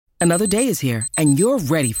Another day is here, and you're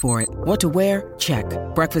ready for it. What to wear? Check.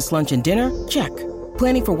 Breakfast, lunch, and dinner? Check.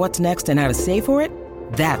 Planning for what's next and how to save for it?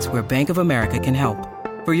 That's where Bank of America can help.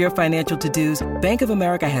 For your financial to-dos, Bank of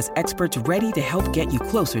America has experts ready to help get you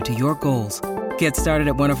closer to your goals. Get started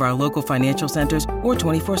at one of our local financial centers or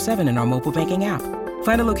 24/7 in our mobile banking app.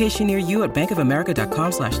 Find a location near you at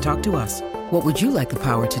bankofamerica.com/talktous. What would you like the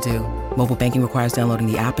power to do? Mobile banking requires downloading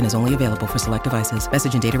the app and is only available for select devices.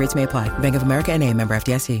 Message and data rates may apply. Bank of America N.A., member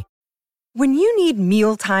FDIC. When you need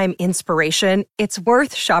mealtime inspiration, it's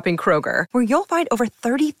worth shopping Kroger, where you'll find over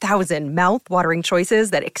 30,000 mouth-watering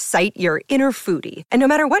choices that excite your inner foodie. And no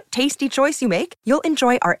matter what tasty choice you make, you'll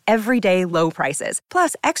enjoy our everyday low prices,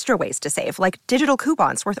 plus extra ways to save, like digital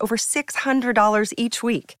coupons worth over $600 each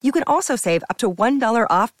week. You can also save up to $1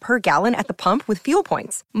 off per gallon at the pump with fuel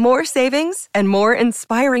points. More savings and more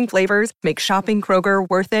inspiring flavors make shopping Kroger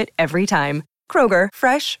worth it every time. Kroger,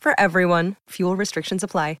 fresh for everyone. Fuel restrictions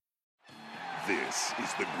apply. This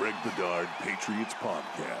is the Greg Bedard Patriots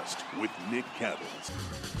Podcast with Nick Cattles.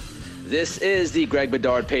 This is the Greg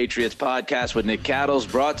Bedard Patriots Podcast with Nick Cattles,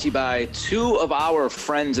 brought to you by two of our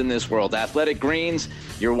friends in this world, Athletic Greens,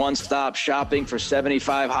 your one-stop shopping for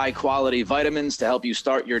 75 high-quality vitamins to help you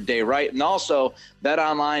start your day right, and also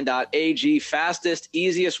betonline.ag, fastest,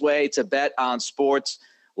 easiest way to bet on sports.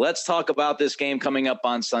 Let's talk about this game coming up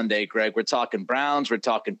on Sunday, Greg. We're talking Browns. We're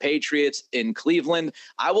talking Patriots in Cleveland.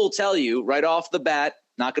 I will tell you right off the bat,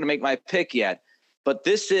 not going to make my pick yet, but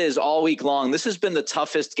this is all week long. This has been the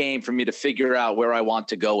toughest game for me to figure out where I want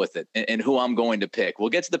to go with it and who I'm going to pick. We'll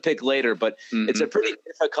get to the pick later, but it's a pretty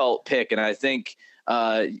difficult pick, and I think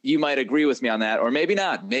you might agree with me on that, or maybe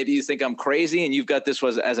not. Maybe you think I'm crazy and you've got this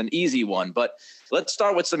as an easy one, but let's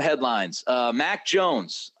start with some headlines. Mac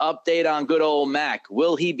Jones, update on good old Mac.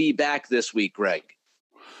 Will he be back this week, Greg?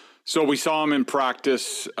 So we saw him in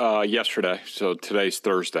practice yesterday. So today's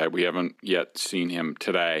Thursday. We haven't yet seen him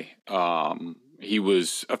today. He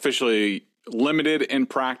was officially limited in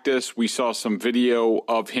practice. We saw some video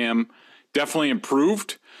of him. Definitely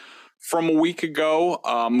improved from a week ago,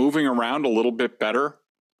 moving around a little bit better.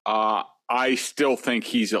 I still think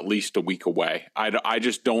he's at least a week away. I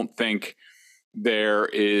just don't think there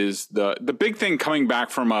is the big thing coming back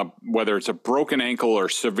from whether it's a broken ankle or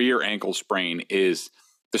severe ankle sprain is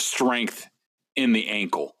the strength in the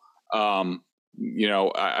ankle.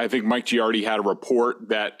 I think Mike Giardi had a report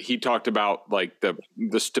that he talked about, like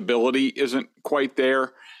the stability isn't quite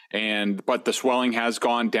there. But the swelling has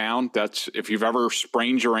gone down. That's, if you've ever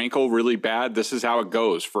sprained your ankle really bad, this is how it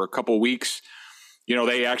goes for a couple weeks.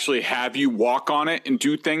 They actually have you walk on it and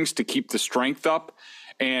do things to keep the strength up.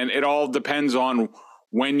 And it all depends on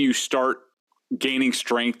when you start gaining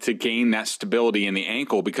strength to gain that stability in the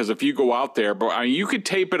ankle. Because if you go out there, but you could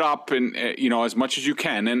tape it up and, as much as you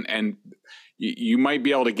can, and you might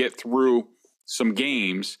be able to get through some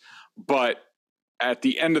games. But at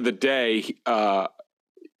the end of the day,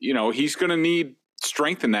 he's going to need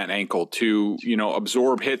strength in that ankle to,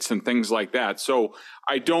 absorb hits and things like that. So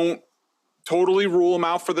I don't totally rule him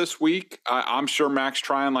out for this week. I'm sure Mac's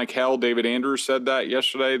trying like hell. David Andrews said that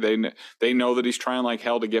yesterday. They know that he's trying like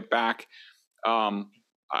hell to get back.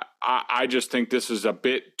 I just think this is a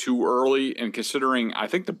bit too early, and considering I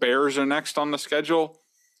think the Bears are next on the schedule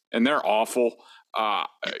and they're awful. I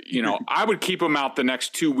would keep him out the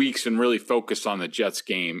next 2 weeks and really focus on the Jets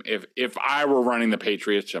game if I were running the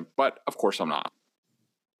Patriots, but of course I'm not.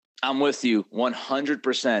 I'm with you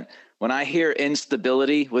 100%. When I hear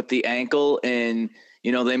instability with the ankle and,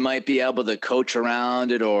 they might be able to coach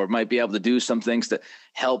around it or might be able to do some things to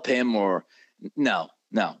help him no.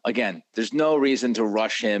 Again, there's no reason to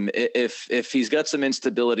rush him. If he's got some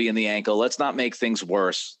instability in the ankle, let's not make things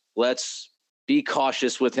worse. Let's be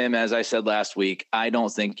cautious with him. As I said last week, I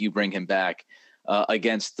don't think you bring him back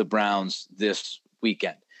against the Browns this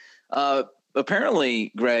weekend.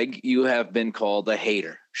 Apparently, Greg, you have been called a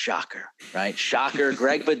hater. Shocker, right? Shocker.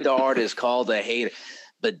 Greg Bedard is called a hater.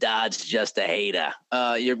 Bedard's just a hater.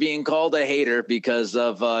 You're being called a hater because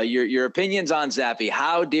of your opinions on Zappe.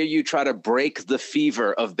 How dare you try to break the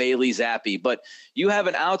fever of Bailey Zappe? But you have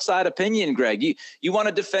an outside opinion, Greg. You want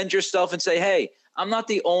to defend yourself and say, hey, I'm not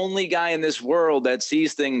the only guy in this world that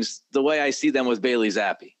sees things the way I see them with Bailey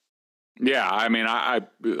Zappe. Yeah, I mean,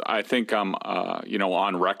 I think I'm,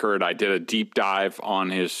 on record. I did a deep dive on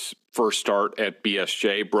his first start at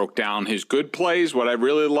BSJ, broke down his good plays, what I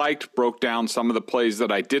really liked, broke down some of the plays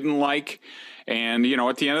that I didn't like. And,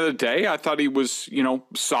 at the end of the day, I thought he was,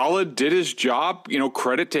 solid, did his job,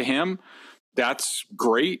 credit to him. That's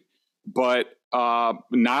great, but not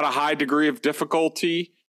a high degree of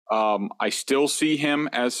difficulty. I still see him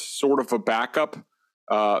as sort of a backup.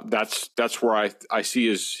 that's where I see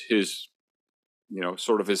his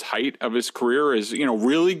sort of his height of his career is,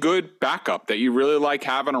 really good backup that you really like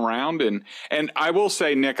having around. And I will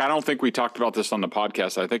say, Nick, I don't think we talked about this on the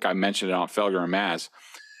podcast. I think I mentioned it on Felger and Maz.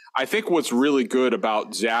 I think what's really good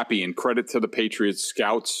about Zappe, and credit to the Patriots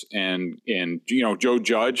scouts and Joe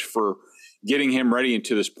Judge for getting him ready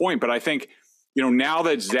into this point. But I think, now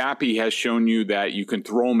that Zappe has shown you that you can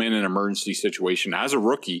throw him in an emergency situation as a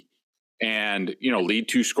rookie and, lead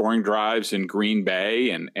 2 scoring drives in Green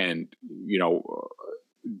Bay and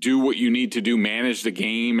do what you need to do, manage the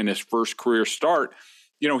game in his first career start,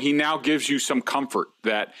 he now gives you some comfort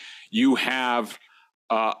that you have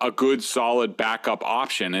a good, solid backup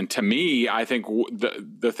option. And to me, I think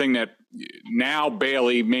the thing that now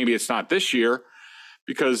Bailey, maybe it's not this year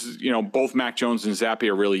because, both Mac Jones and Zappe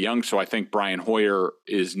are really young. So I think Brian Hoyer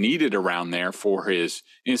is needed around there for his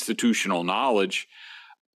institutional knowledge.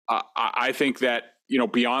 I think that,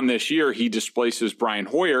 beyond this year, he displaces Brian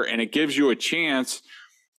Hoyer, and it gives you a chance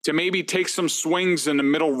to maybe take some swings in the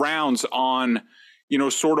middle rounds on,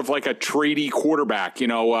 sort of like a tradey quarterback,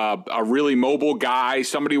 a really mobile guy,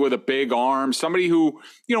 somebody with a big arm, somebody who,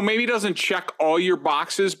 maybe doesn't check all your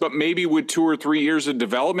boxes, but maybe with 2 or 3 years of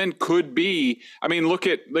development could be, look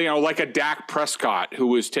at, like a Dak Prescott who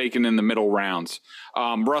was taken in the middle rounds,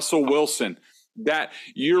 Russell Wilson. That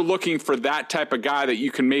you're looking for that type of guy that you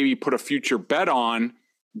can maybe put a future bet on,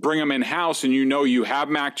 bring him in house, and you have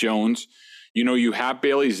Mac Jones, you have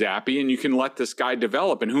Bailey Zappe, and you can let this guy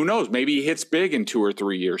develop. And who knows, maybe he hits big in 2 or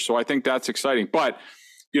 3 years. So I think that's exciting. But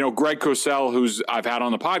Greg Cosell, who's I've had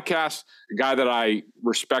on the podcast, a guy that I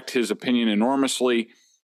respect his opinion enormously,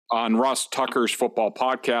 on Russ Tucker's football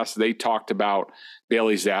podcast, they talked about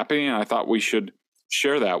Bailey Zappe, and I thought we should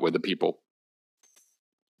share that with the people.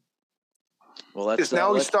 Well,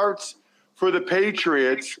 now he starts for the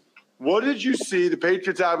Patriots. What did you see? The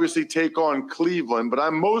Patriots obviously take on Cleveland, but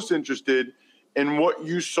I'm most interested in what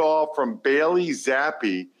you saw from Bailey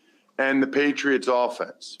Zappe and the Patriots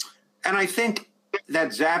offense. And I think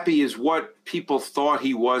that Zappe is what people thought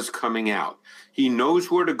he was coming out. He knows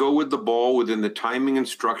where to go with the ball within the timing and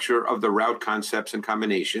structure of the route concepts and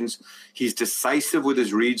combinations. He's decisive with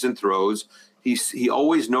his reads and throws. He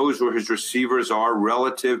always knows where his receivers are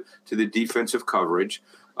relative to the defensive coverage.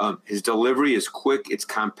 His delivery is quick. It's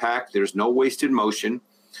compact. There's no wasted motion.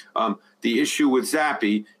 The issue with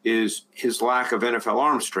Zappe is his lack of NFL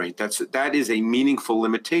arm strength. That is a meaningful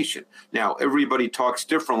limitation. Now, everybody talks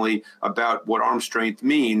differently about what arm strength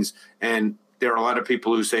means, and there are a lot of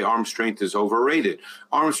people who say arm strength is overrated.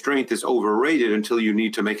 Arm strength is overrated until you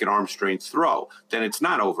need to make an arm strength throw. Then it's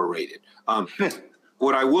not overrated.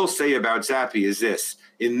 What I will say about Zappe is this.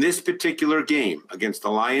 In this particular game against the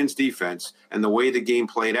Lions defense and the way the game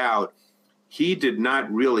played out, he did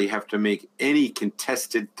not really have to make any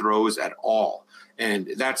contested throws at all.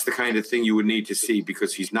 And that's the kind of thing you would need to see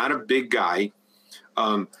because he's not a big guy.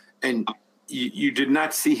 And you did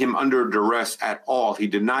not see him under duress at all. He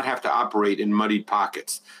did not have to operate in muddied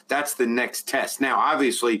pockets. That's the next test. Now,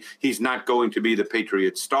 obviously, he's not going to be the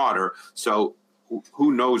Patriots starter, so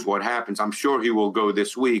who knows what happens. I'm sure he will go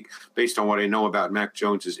this week based on what I know about Mac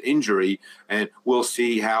Jones's injury, and we'll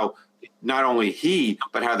see how not only he,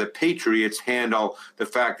 but how the Patriots handle the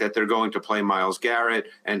fact that they're going to play Myles Garrett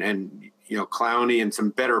and Clowney and some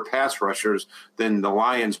better pass rushers than the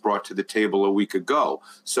Lions brought to the table a week ago.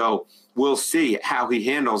 So we'll see how he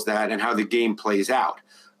handles that and how the game plays out.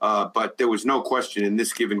 But there was no question in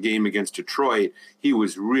this given game against Detroit, he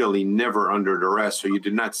was really never under duress. So you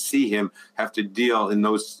did not see him have to deal in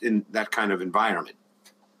that kind of environment.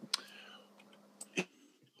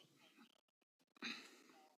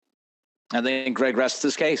 I think Greg rests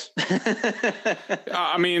his case. I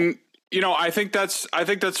think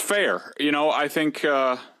that's fair. I think,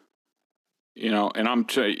 and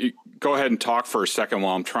go ahead and talk for a second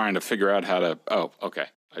while I'm trying to figure out how to, okay.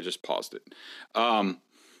 I just paused it.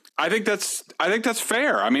 I think that's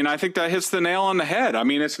fair. I think that hits the nail on the head.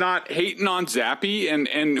 it's not hating on Zappe,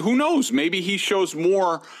 and who knows, maybe he shows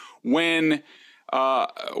more when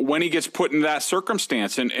he gets put in that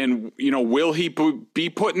circumstance. And will he be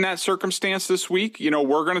put in that circumstance this week?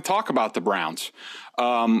 We're going to talk about the Browns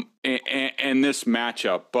and this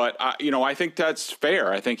matchup. But, I think that's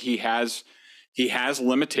fair. I think he has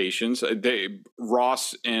limitations.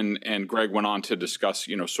 Ross and Greg went on to discuss,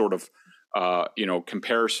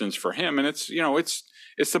 comparisons for him. And it's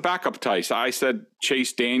the backup type. I said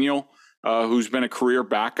Chase Daniel, who's been a career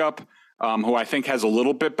backup, who I think has a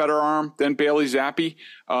little bit better arm than Bailey Zappe.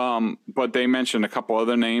 But they mentioned a couple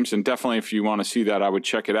other names, and definitely if you want to see that, I would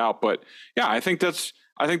check it out. But yeah, I think that's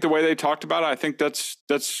I think the way they talked about it, I think that's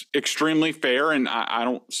extremely fair, and I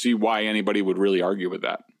don't see why anybody would really argue with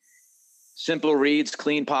that. Simple reads,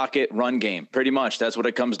 clean pocket, run game. Pretty much that's what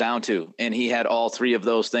it comes down to. And he had all three of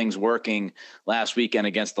those things working last weekend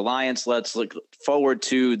against the Lions. Let's look forward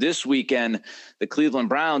to this weekend, the Cleveland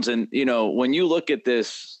Browns. And, you know, when you look at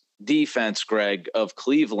this defense, Greg, of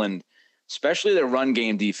Cleveland, especially their run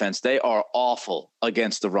game defense, they are awful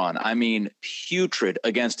against the run. I mean, putrid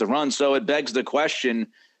against the run. So it begs the question,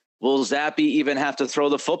 will Zappe even have to throw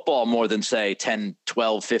the football more than, say, 10,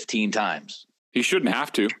 12, 15 times? He shouldn't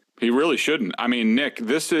have to. He really shouldn't. I mean, Nick,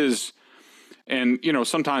 this is, and, you know,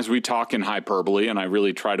 sometimes we talk in hyperbole, and I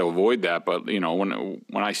really try to avoid that. But, you know,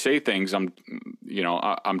 when I say things, I'm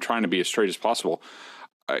trying to be as straight as possible.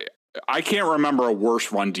 I can't remember a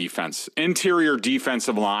worse run defense. Interior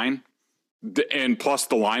defensive line, and plus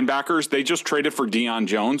the linebackers, they just traded for Deion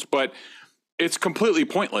Jones, but it's completely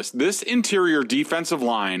pointless. This interior defensive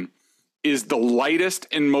line is the lightest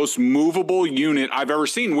and most movable unit I've ever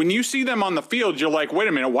seen. When you see them on the field, you're like, wait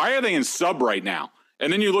a minute, why are they in sub right now?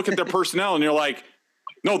 And then you look at their personnel and you're like,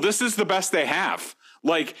 no, this is the best they have.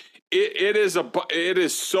 Like it is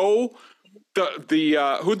so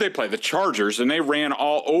who'd they play? The Chargers, and they ran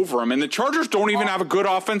all over them. And the Chargers don't even have a good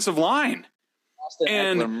offensive line.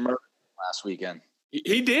 And last weekend.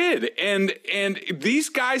 He did. And these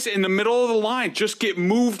guys in the middle of the line just get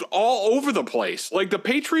moved all over the place. Like the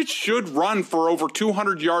Patriots should run for over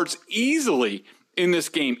 200 yards easily in this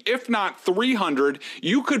game. If not 300,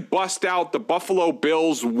 you could bust out the Buffalo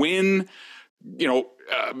Bills win,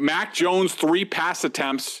 Mac Jones 3 pass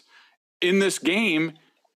attempts in this game,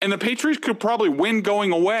 and the Patriots could probably win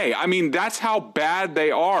going away. I mean, that's how bad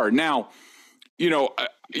they are. Now,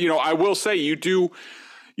 I will say you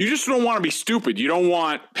just don't want to be stupid. You don't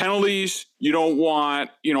want penalties. You don't want,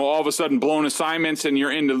 all of a sudden blown assignments and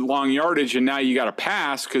you're into long yardage and now you got to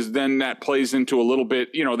pass, because then that plays into a little bit,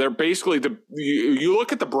 they're basically you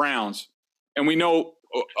look at the Browns, and we know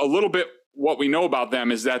a little bit what we know about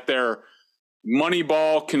them is that they're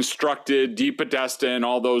Moneyball constructed, DePodesta, and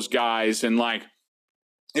all those guys. And like,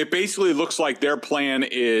 it basically looks like their plan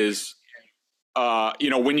is,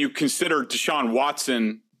 when you consider Deshaun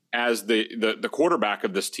Watson as the quarterback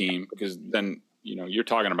of this team, because then, you're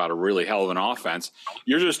talking about a really hell of an offense.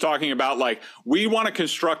 You're just talking about like, we want to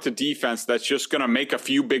construct a defense that's just going to make a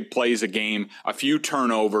few big plays a game, a few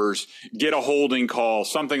turnovers, get a holding call,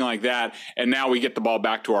 something like that. And now we get the ball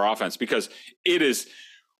back to our offense, because it is,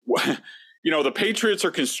 the Patriots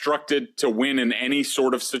are constructed to win in any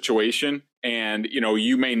sort of situation. And,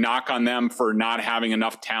 you may knock on them for not having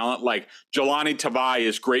enough talent. Like Jelani Tavai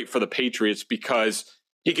is great for the Patriots because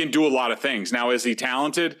he can do a lot of things. Now, is he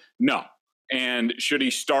talented? No. And should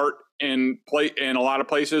he start and play in a lot of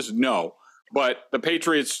places? No. But the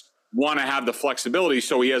Patriots want to have the flexibility,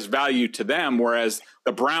 so he has value to them, whereas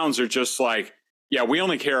the Browns are just like, yeah, we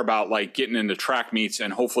only care about like getting into track meets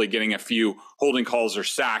and hopefully getting a few holding calls or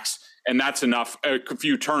sacks, and that's enough, a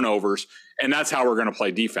few turnovers, and that's how we're going to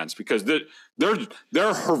play defense, because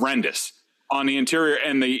they're horrendous on the interior,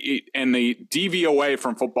 and the DVOA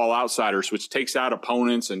from Football Outsiders, which takes out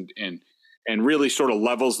opponents and really sort of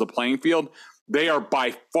levels the playing field. They are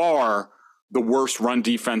by far the worst run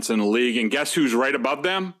defense in the league. And guess who's right above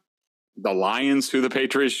them? The Lions, who the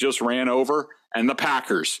Patriots just ran over, and the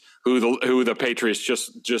Packers, who the Patriots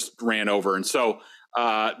just ran over. And so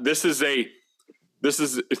this is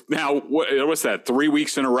now, what's that? 3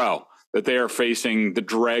 weeks in a row that they are facing the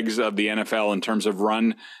dregs of the NFL in terms of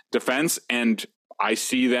run defense. And I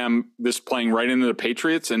see this playing right into the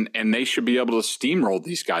Patriots, and they should be able to steamroll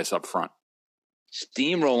these guys up front.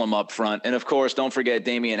 Steamroll them up front. And of course, don't forget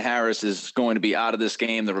Damian Harris is going to be out of this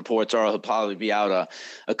game. The reports are he'll probably be out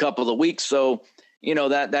a couple of weeks. So,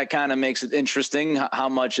 that kind of makes it interesting. How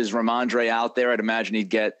much is Ramondre out there? I'd imagine he'd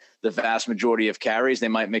get the vast majority of carries. They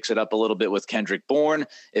might mix it up a little bit with Kendrick Bourne.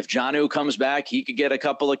 If Jonnu comes back, he could get a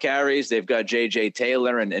couple of carries. They've got J.J.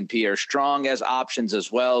 Taylor and Pierre Strong as options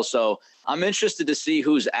as well. So I'm interested to see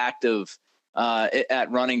who's active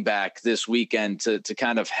at running back this weekend to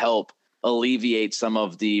kind of help alleviate some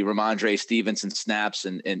of the Ramondre Stevenson snaps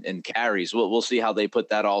and carries. We'll see how they put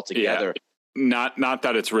that all together. Yeah. Not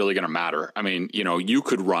that it's really going to matter. I mean, you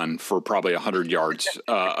could run for probably 100 yards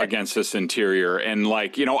against this interior. And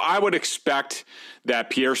I would expect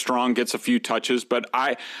that Pierre Strong gets a few touches, but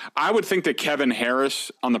I would think that Kevin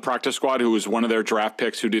Harris on the practice squad, who was one of their draft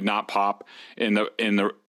picks who did not pop in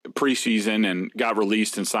the preseason and got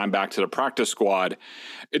released and signed back to the practice squad,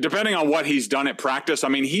 depending on what he's done at practice, I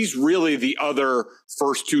mean, he's really the other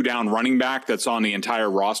first 2 down running back that's on the entire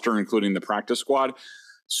roster, including the practice squad.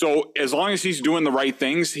 So as long as he's doing the right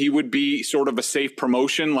things, he would be sort of a safe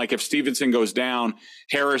promotion. Like if Stevenson goes down,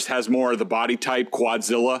 Harris has more of the body type,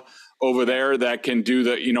 Quadzilla over there that can do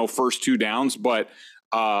the, first two downs. But,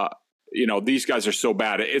 these guys are so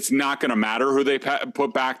bad. It's not going to matter who they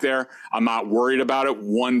put back there. I'm not worried about it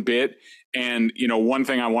one bit. And, one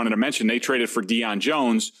thing I wanted to mention, they traded for Deion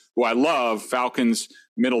Jones, who I love, Falcons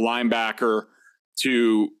middle linebacker,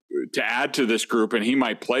 to add to this group. And he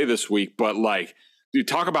might play this week. But, dude,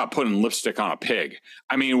 talk about putting lipstick on a pig.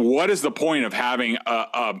 I mean, what is the point of having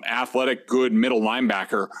a athletic, good middle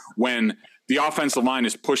linebacker when the offensive line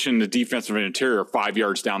is pushing the defensive interior 5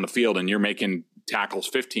 yards down the field and you're making tackles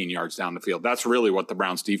 15 yards down the field? That's really what the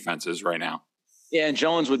Browns defense is right now. Yeah, and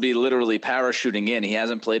Jones would be literally parachuting in. He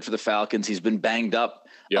hasn't played for the Falcons. He's been banged up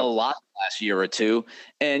a lot last year or two.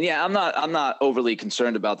 And yeah, I'm not overly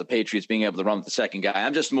concerned about the Patriots being able to run with the second guy.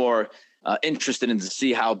 I'm just more interested in to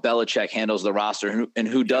see how Belichick handles the roster and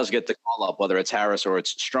who does get the call up, whether it's Harris or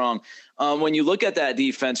it's Strong. When you look at that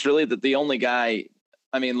defense, really the only guy,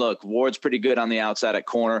 look, Ward's pretty good on the outside at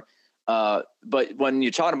corner. But when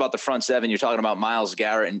you're talking about the front seven, you're talking about Myles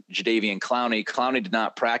Garrett and Jadeveon Clowney. Clowney did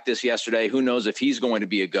not practice yesterday. Who knows if he's going to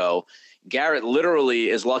be a go? Garrett literally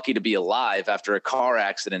is lucky to be alive after a car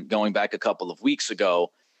accident going back a couple of weeks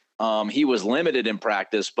ago. He was limited in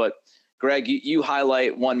practice, but Greg, you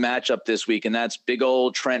highlight one matchup this week, and that's big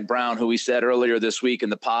old Trent Brown, who we said earlier this week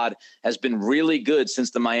in the pod has been really good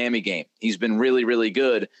since the Miami game. He's been really, really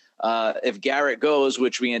good. If Garrett goes,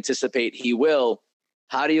 which we anticipate he will,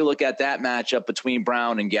 how do you look at that matchup between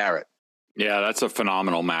Brown and Garrett? Yeah, that's a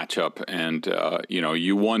phenomenal matchup. And,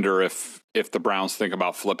 you wonder if the Browns think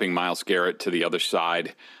about flipping Myles Garrett to the other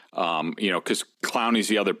side, because Clowney's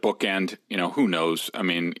the other bookend. Who knows?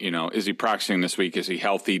 Is he practicing this week? Is he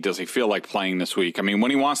healthy? Does he feel like playing this week? When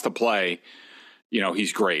he wants to play,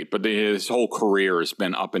 he's great. But his whole career has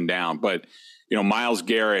been up and down. But, Myles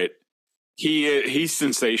Garrett, he's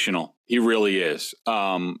sensational. He really is.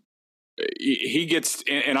 He gets,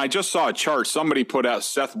 and I just saw a chart. Somebody put out,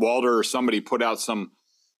 Seth Walder or somebody put out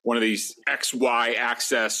one of these XY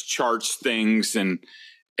access charts things. And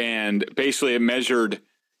basically it measured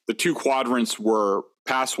the two quadrants were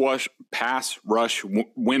pass rush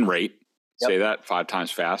win rate. Say that 5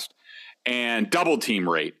 times fast, and double team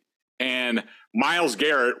rate. And Myles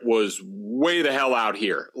Garrett was way the hell out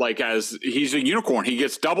here. As he's a unicorn, he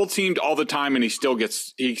gets double teamed all the time, and he still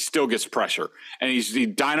gets pressure, and he's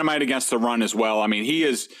dynamite against the run as well. He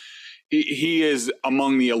is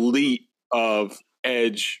among the elite of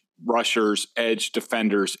edge rushers, edge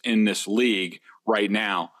defenders in this league right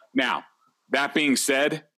now. Now, that being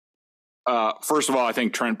said, first of all, I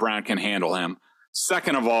think Trent Brown can handle him.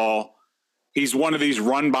 Second of all, he's one of these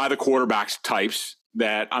run by the quarterbacks types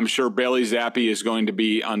that I'm sure Bailey Zappi is going to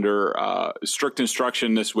be under strict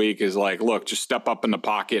instruction this week is look, just step up in the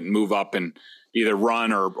pocket and move up and either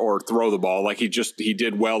run or throw the ball. He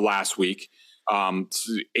did well last week.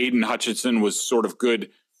 Aiden Hutchinson was sort of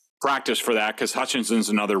good practice for that because Hutchinson's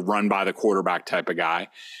another run by the quarterback type of guy.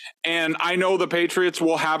 And I know the Patriots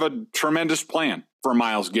will have a tremendous plan for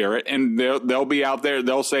Myles Garrett, and they'll be out there.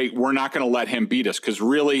 They'll say, we're not going to let him beat us because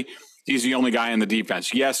really he's the only guy in the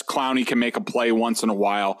defense. Yes, Clowney can make a play once in a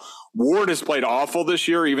while. Ward has played awful this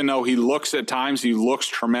year, even though he looks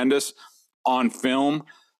tremendous on film.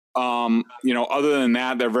 Other than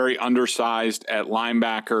that, they're very undersized at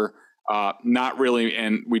linebacker. Not really.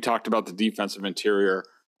 And we talked about the defensive interior.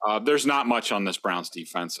 There's not much on this Browns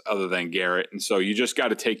defense other than Garrett. And so you just got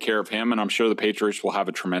to take care of him. And I'm sure the Patriots will have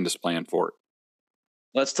a tremendous plan for it.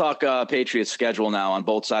 Let's talk Patriots schedule now on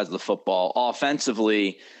both sides of the football.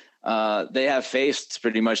 Offensively, they have faced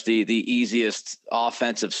pretty much the easiest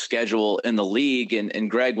offensive schedule in the league.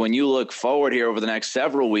 And Greg, when you look forward here over the next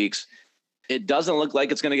several weeks, it doesn't look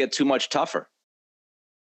like it's going to get too much tougher.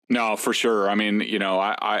 No, for sure. I mentioned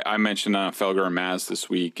Felger and Maz this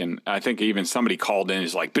week, and I think even somebody called in.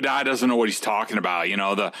 He's like, Badai doesn't know what he's talking about.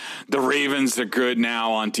 The Ravens are good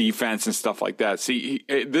now on defense and stuff like that. See,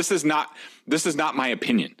 this is not my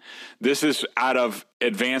opinion. This is out of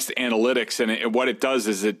advanced analytics, and what it does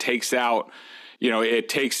is it takes out, it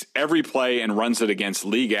takes every play and runs it against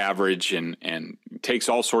league average and takes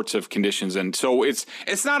all sorts of conditions. And so it's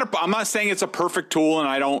not I'm not saying it's a perfect tool, and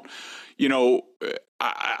I don't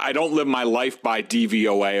live my life by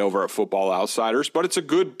DVOA over at Football Outsiders, but it's a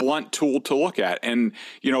good blunt tool to look at. And,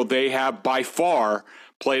 they have by far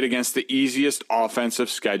played against the easiest offensive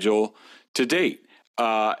schedule to date.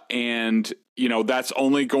 And, you know, that's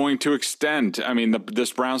only going to extend. I mean,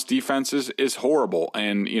 this Browns defense is horrible.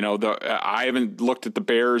 And, you know, I haven't looked at the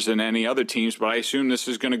Bears and any other teams, but I assume this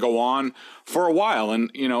is going to go on for a while.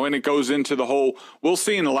 And, you know, and it goes into the whole, we'll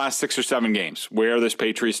see in the last 6 or 7 games where this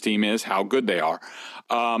Patriots team is, how good they are.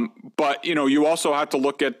 But, you know, you also have to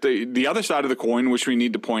look at the other side of the coin, which we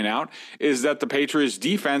need to point out, is that the Patriots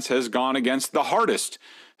defense has gone against the hardest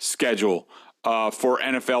schedule for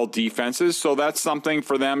NFL defenses. So that's something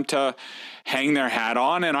for them to hang their hat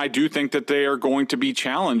on. And I do think that they are going to be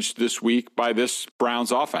challenged this week by this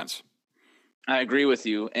Browns offense. I agree with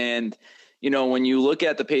you. And, you know, when you look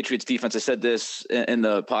at the Patriots defense, I said this in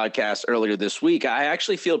the podcast earlier this week, I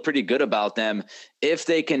actually feel pretty good about them if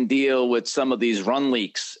they can deal with some of these run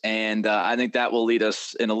leaks. And I think that will lead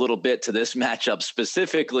us in a little bit to this matchup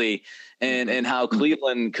specifically and how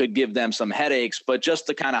Cleveland could give them some headaches. But just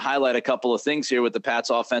to kind of highlight a couple of things here with the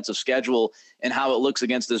Pats offensive schedule and how it looks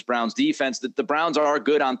against this Browns defense, that the Browns are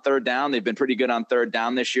good on third down. They've been pretty good on third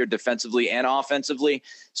down this year, defensively and offensively.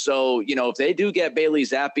 So, you know, if they do get Bailey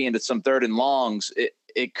Zappi into some third and longs,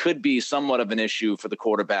 it could be somewhat of an issue for the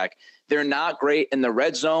quarterback. They're not great in the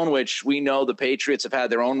red zone, which we know the Patriots have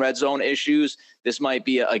had their own red zone issues. This might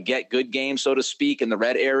be a get good game, so to speak, in the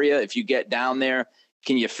red area. If you get down there,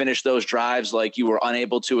 can you finish those drives like you were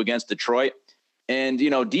unable to against Detroit? And, you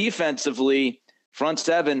know, defensively, front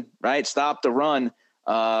seven, right? Stop the run.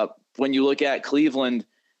 When you look at Cleveland,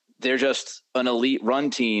 they're just an elite run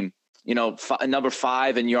team, you know, number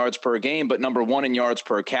 5 in yards per game, but number 1 in yards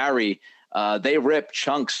per carry. They rip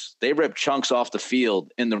chunks off the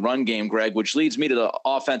field in the run game, Greg, which leads me to the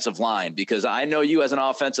offensive line, because I know you as an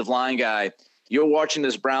offensive line guy, you're watching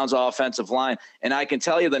this Browns offensive line, and I can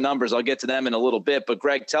tell you the numbers. I'll get to them in a little bit, but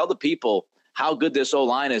Greg, tell the people how good this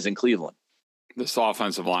O-line is in Cleveland. This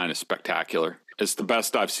offensive line is spectacular. It's the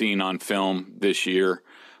best I've seen on film this year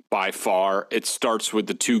by far. It starts with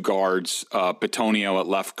the 2 guards, Bitonio at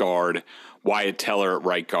left guard, Wyatt Teller at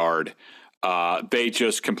right guard. They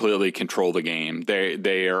just completely control the game.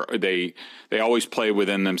 They always play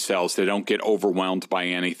within themselves. They don't get overwhelmed by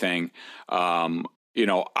anything. You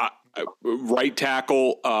know, right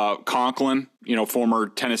tackle, Conklin, you know, former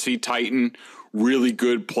Tennessee Titan, really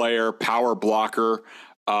good player, power blocker.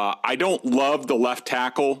 I don't love the left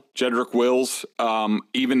tackle, Jedrick Wills,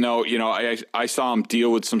 even though, you know, I saw him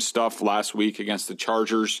deal with some stuff last week against the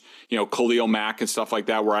Chargers, you know, Khalil Mack and stuff like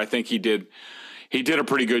that, where I think he did a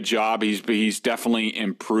pretty good job. He's definitely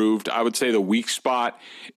improved. I would say the weak spot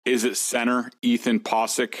is at center. Ethan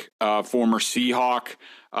Posick, former Seahawk,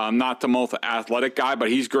 not the most athletic guy, but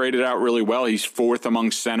he's graded out really well. He's 4th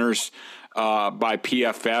among centers by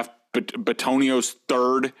PFF. But Bitonio's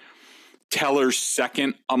 3rd. Teller's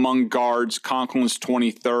 2nd among guards. Conklin's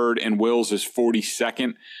 23rd, and Wills is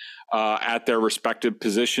 42nd at their respective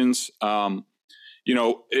positions. You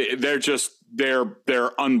know,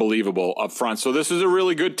 they're unbelievable up front. So this is a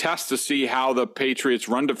really good test to see how the Patriots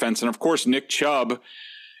run defense. And of course, Nick Chubb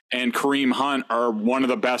and Kareem Hunt are one of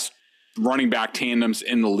the best running back tandems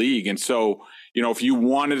in the league. And so, you know, if you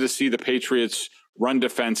wanted to see the Patriots run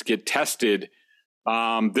defense get tested,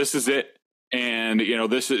 this is it. And, you know,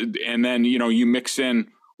 and then, you know, you mix in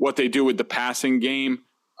what they do with the passing game.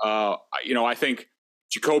 You know, I think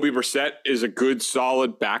Jacoby Brissett is a good,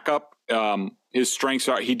 solid backup. His strengths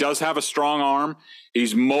are, he does have a strong arm.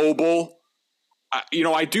 He's mobile. You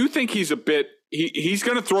know, I do think he's he's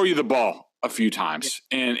going to throw you the ball a few times.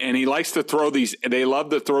 And he likes to throw they love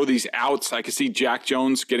to throw these outs. I can see Jack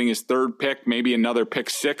Jones getting his 3rd pick, maybe another pick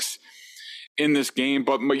 6 in this game.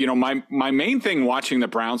 But, you know, my main thing watching the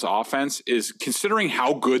Browns offense is considering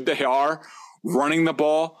how good they are running the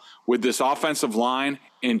ball with this offensive line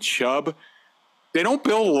and Chubb. They don't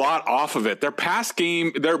build a lot off of it. Their pass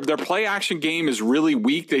game, their play action game is really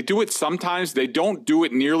weak. They do it sometimes. They don't do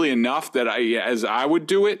it nearly enough as I would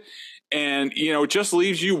do it. And, you know, it just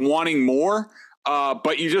leaves you wanting more.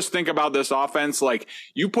 But you just think about this offense, like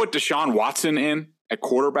you put Deshaun Watson in at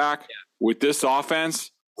quarterback with this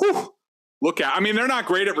offense. Whew, I mean, they're not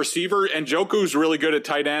great at receiver, and Njoku's really good at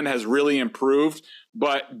tight end, has really improved.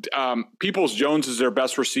 But Peoples-Jones is their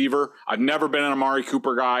best receiver. I've never been an Amari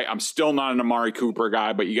Cooper guy. I'm still not an Amari Cooper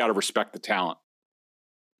guy, but you got to respect the talent.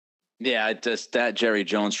 Yeah, that Jerry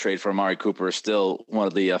Jones trade for Amari Cooper is still one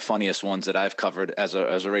of the funniest ones that I've covered as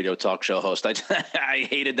a radio talk show host. I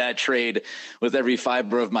hated that trade with every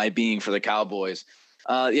fiber of my being for the Cowboys.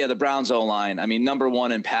 The Browns O-line, I mean, number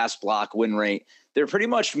 1 in pass block win rate. They're pretty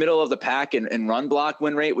much middle of the pack in run block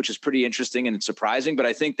win rate, which is pretty interesting and surprising. But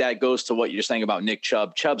I think that goes to what you're saying about Nick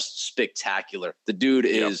Chubb. Chubb's spectacular. The dude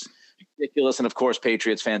is ridiculous. And of course,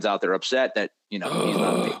 Patriots fans out there upset that, you know, he's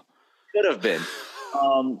not could have been.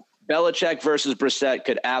 Belichick versus Brissett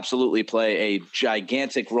could absolutely play a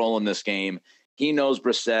gigantic role in this game. He knows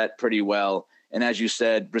Brissett pretty well. And as you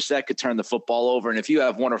said, Brissett could turn the football over. And if you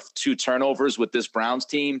have one or two turnovers with this Browns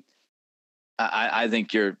team, I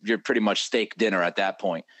think you're pretty much steak dinner at that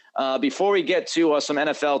point. Before we get to some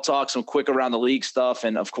NFL talk, some quick around the league stuff,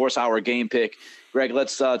 and of course our game pick, Greg,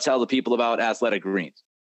 let's tell the people about Athletic Greens.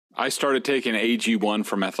 I started taking AG1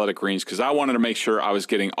 from Athletic Greens because I wanted to make sure I was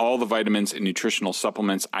getting all the vitamins and nutritional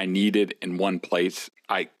supplements I needed in one place.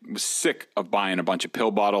 I was sick of buying a bunch of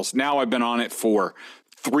pill bottles. Now I've been on it for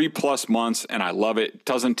 3+ months and I love it. It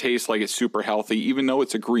doesn't taste like it's super healthy, even though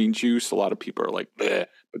it's a green juice. A lot of people are like, bleh.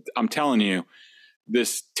 But I'm telling you,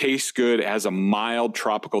 this tastes good. It has a mild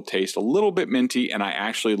tropical taste, a little bit minty, and I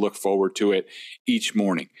actually look forward to it each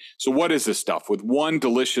morning. So what is this stuff? With one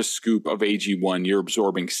delicious scoop of AG1, you're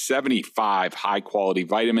absorbing 75 high-quality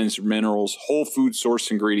vitamins, minerals, whole food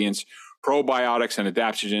source ingredients, probiotics, and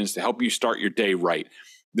adaptogens to help you start your day right.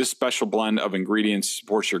 This special blend of ingredients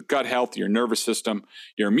supports your gut health, your nervous system,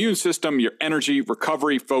 your immune system, your energy,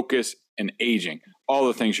 recovery, focus, and aging. All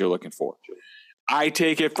the things you're looking for. I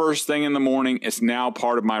take it first thing in the morning. It's now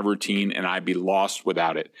part of my routine, and I'd be lost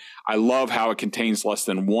without it. I love how it contains less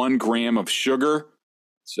than 1 gram of sugar,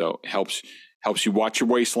 so it helps you watch your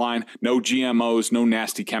waistline. No GMOs, no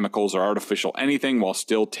nasty chemicals or artificial anything while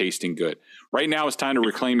still tasting good. Right now, it's time to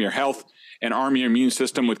reclaim your health and arm your immune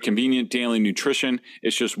system with convenient daily nutrition.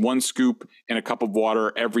 It's just 1 scoop in a cup of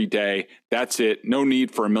water every day. That's it. No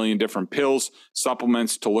need for a million different pills,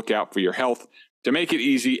 supplements to look out for your health. To make it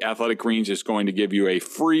easy, Athletic Greens is going to give you a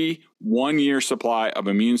free 1-year supply of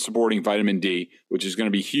immune-supporting vitamin D, which is going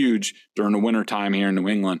to be huge during the wintertime here in New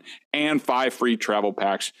England, and 5 free travel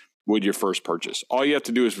packs with your first purchase. All you have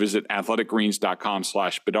to do is visit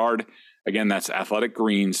athleticgreens.com/Bedard. Again, that's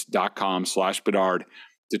athleticgreens.com/Bedard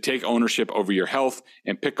to take ownership over your health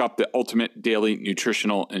and pick up the ultimate daily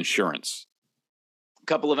nutritional insurance.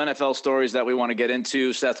 Couple of NFL stories that we want to get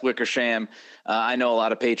into. Seth Wickersham. I know a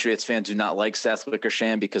lot of Patriots fans do not like Seth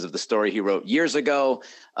Wickersham because of the story he wrote years ago.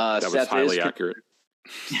 That was highly accurate.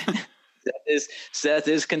 Seth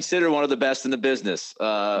is considered one of the best in the business.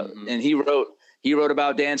 And he wrote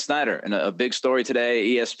about Dan Snyder in a big story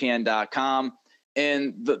today, ESPN.com.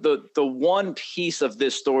 And the one piece of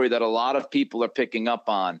this story that a lot of people are picking up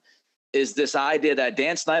on is this idea that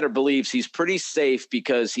Dan Snyder believes he's pretty safe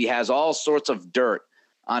because he has all sorts of dirt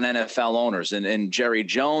on NFL owners. And Jerry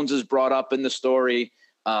Jones is brought up in the story.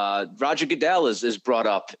 Roger Goodell is brought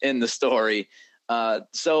up in the story.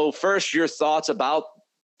 So first, your thoughts about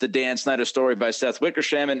the Dan Snyder story by Seth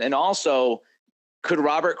Wickersham. And also, could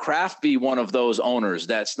Robert Kraft be one of those owners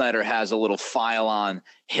that Snyder has a little file on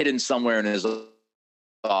hidden somewhere in his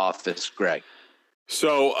office, Greg?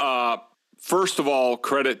 So, first of all,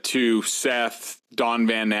 credit to Seth, Don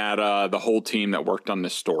Van Natta, the whole team that worked on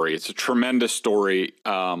this story. It's a tremendous story.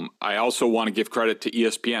 I also want to give credit to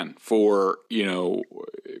ESPN for, in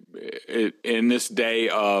this day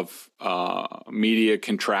of media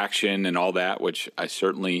contraction and all that, which I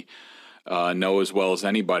certainly know as well as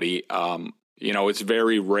anybody. It's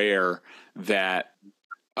very rare that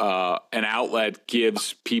an outlet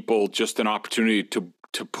gives people just an opportunity to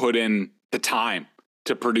put in the time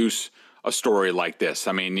to produce a story like this.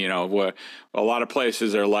 I mean, a lot of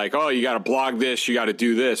places are like, oh, you got to blog this, you got to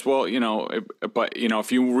do this. Well,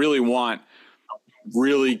 if you really want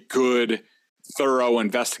really good, thorough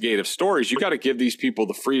investigative stories, you got to give these people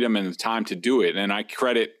the freedom and the time to do it. And I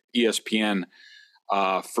credit ESPN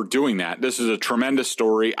for doing that. This is a tremendous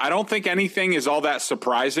story. I don't think anything is all that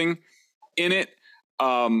surprising in it.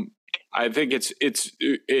 I think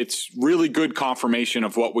it's really good confirmation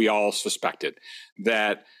of what we all suspected,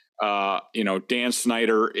 that Dan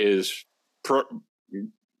Snyder is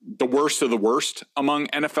the worst of the worst among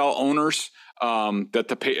NFL owners. That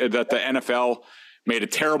the NFL made a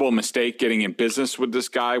terrible mistake getting in business with this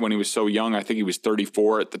guy when he was so young. I think he was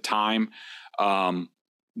 34 at the time.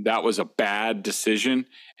 That was a bad decision,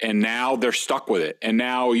 and now they're stuck with it. And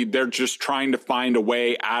now they're just trying to find a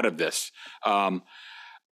way out of this. That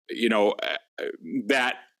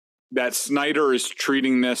Snyder is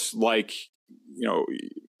treating this like,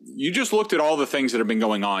 you just looked at all the things that have been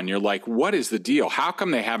going on. You're like, what is the deal? How come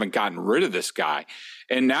they haven't gotten rid of this guy?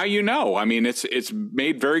 And now I mean, it's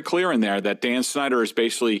made very clear in there that Dan Snyder is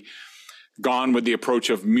basically gone with the approach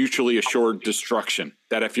of mutually assured destruction,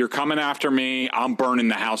 that if you're coming after me, I'm burning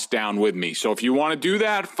the house down with me. So if you want to do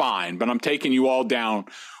that, fine, but I'm taking you all down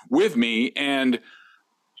with me. And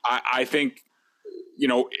I think,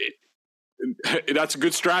 that's a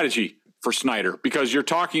good strategy for Snyder, because you're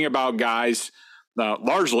talking about guys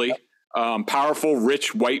largely powerful,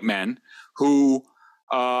 rich white men who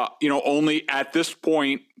only at this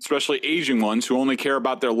point, especially aging ones who only care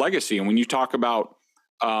about their legacy. And when you talk about,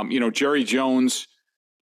 Jerry Jones,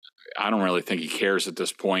 I don't really think he cares at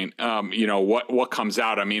this point. What comes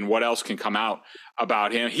out? I mean, what else can come out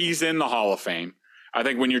about him? He's in the Hall of Fame. I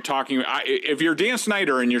think when you're talking, if you're Dan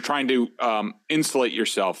Snyder and you're trying to insulate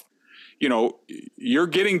yourself, you're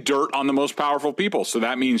getting dirt on the most powerful people. So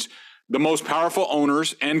that means the most powerful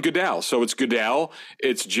owners and Goodell. So it's Goodell,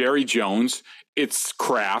 it's Jerry Jones, it's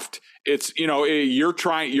Kraft. It's, you're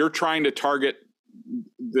trying to target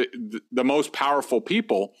the most powerful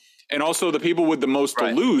people and also the people with the most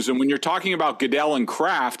to lose. And when you're talking about Goodell and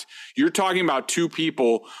Kraft, you're talking about two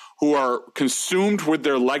people who are consumed with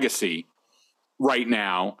their legacy right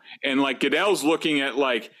now. And like Goodell's looking at,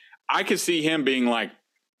 like, I could see him being like,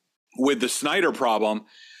 with the Snyder problem,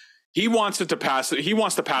 he wants to pass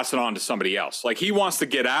it on to somebody else. Like, he wants to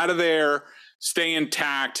get out of there, stay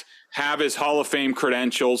intact, have his Hall of Fame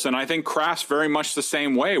credentials. And I think Kraft's very much the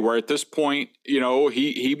same way, where at this point,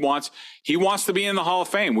 he wants to be in the Hall of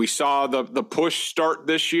Fame. We saw the push start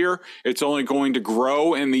this year. It's only going to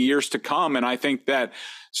grow in the years to come. And I think that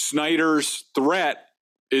Snyder's threat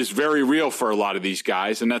is very real for a lot of these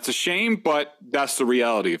guys. And that's a shame, but that's the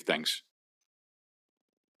reality of things.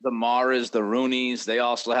 The Maras, the Rooneys, they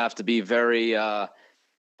also have to be very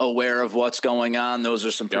aware of what's going on. Those are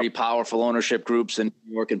some pretty powerful ownership groups in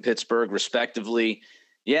New York and Pittsburgh, respectively.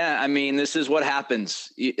 Yeah, I mean, this is what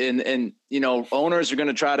happens. And owners are going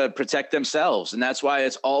to try to protect themselves. And that's why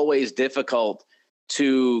it's always difficult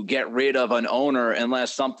to get rid of an owner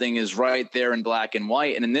unless something is right there in black and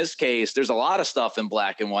white. And in this case, there's a lot of stuff in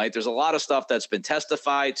black and white. There's a lot of stuff that's been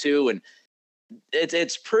testified to. And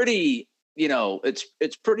it's pretty...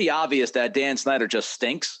 it's pretty obvious that Dan Snyder just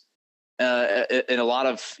stinks in a lot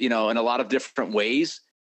of different ways.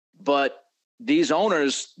 But these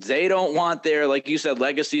owners, they don't want their, like you said,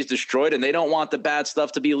 legacies destroyed, and they don't want the bad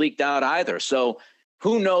stuff to be leaked out either. So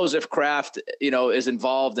who knows if Kraft, is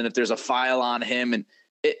involved and if there's a file on him. And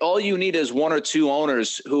all you need is one or two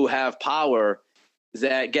owners who have power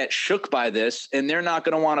that get shook by this, and they're not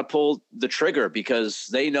going to want to pull the trigger because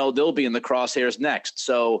they know they'll be in the crosshairs next.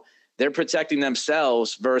 So they're protecting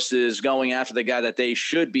themselves versus going after the guy that they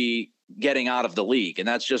should be getting out of the league. And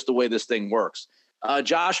that's just the way this thing works.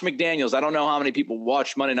 Josh McDaniels, I don't know how many people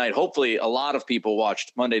watched Monday night. Hopefully a lot of people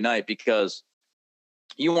watched Monday night, because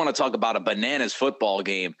you want to talk about a bananas football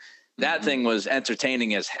game. That thing was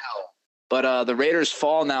entertaining as hell. But the Raiders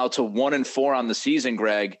fall now to 1-4 on the season,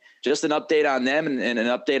 Greg. Just an update on them and an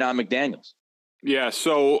update on McDaniels. Yeah,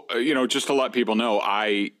 so, just to let people know,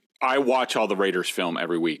 I watch all the Raiders film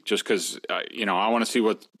every week just because, I want to see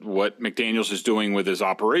what McDaniels is doing with his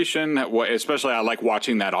operation. Especially I like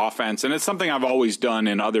watching that offense. And it's something I've always done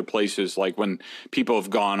in other places, like when people have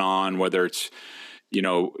gone on, whether it's,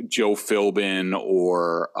 Joe Philbin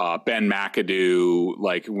or Ben McAdoo,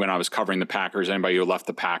 like when I was covering the Packers, anybody who left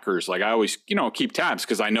the Packers, like I always, keep tabs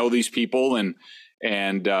because I know these people and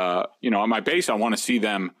on my base, I want to see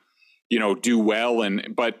them do well.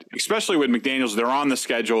 But especially with McDaniels, they're on the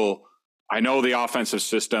schedule. I know the offensive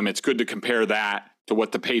system. It's good to compare that to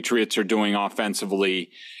what the Patriots are doing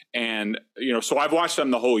offensively. And, so I've watched them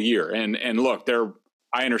the whole year and look,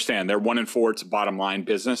 I understand they're 1-4. It's a bottom line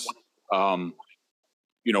business.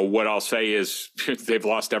 What I'll say is they've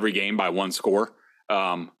lost every game by one score.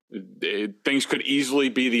 Things could easily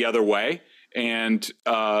be the other way. And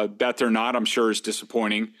that they're not, I'm sure, is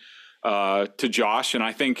disappointing to Josh. And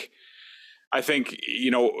I think they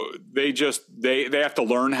have to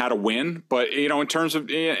learn how to win. But in terms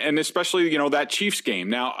of, and especially that Chiefs game.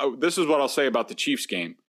 Now, this is what I'll say about the Chiefs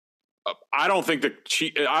game. I don't think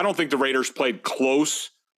the Raiders played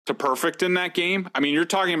close to perfect in that game. I mean, you're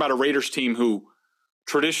talking about a Raiders team who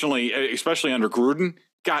traditionally, especially under Gruden,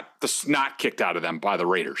 got the snot kicked out of them by the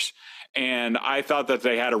Raiders. And I thought that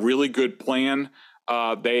they had a really good plan.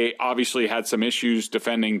 They obviously had some issues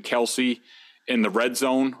defending Kelsey in the red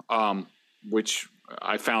zone, which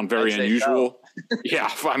I found very unusual. So. Yeah,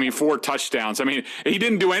 4 touchdowns. I mean, he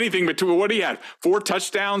didn't do anything but what he had 4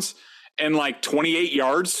 touchdowns and like 28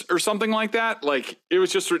 yards or something like that. Like it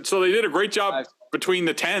was just, so they did a great job between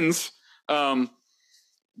the 10s.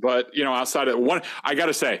 But outside of one, I got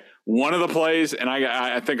to say one of the plays, and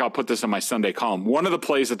I think I'll put this in my Sunday column. One of the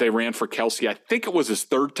plays that they ran for Kelsey, I think it was his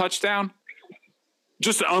 3rd touchdown.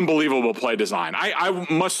 Just an unbelievable play design. I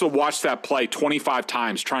must have watched that play 25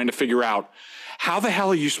 times trying to figure out how the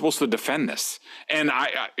hell are you supposed to defend this? And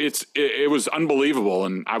it was unbelievable.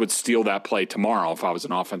 And I would steal that play tomorrow if I was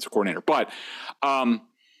an offensive coordinator. But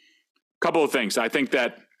couple of things. I think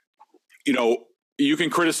that, you can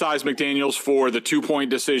criticize McDaniels for the 2-point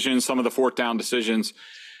decisions, some of the fourth down decisions.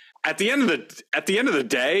 At the end of the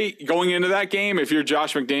day, going into that game, if you're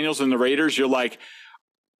Josh McDaniels and the Raiders, you're like,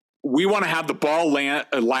 we want to have the ball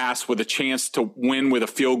last with a chance to win with a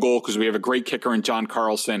field goal because we have a great kicker in John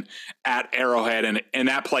Carlson at Arrowhead, and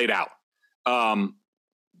that played out.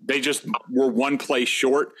 They just were one play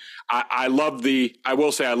short. I love the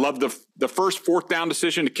first fourth down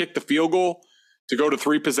decision to kick the field goal to go to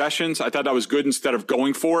 3 possessions. I thought that was good instead of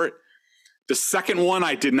going for it. The second one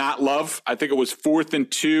I did not love. I think it was 4th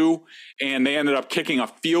and 2, and they ended up kicking a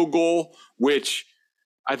field goal, which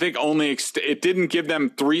I think it didn't give them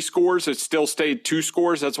 3 scores. It still stayed 2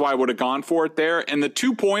 scores. That's why I would have gone for it there. And the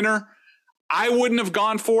 2-pointer, I wouldn't have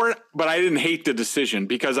gone for it, but I didn't hate the decision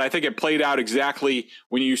because I think it played out exactly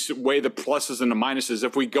when you weigh the pluses and the minuses.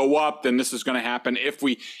 If we go up, then this is going to happen.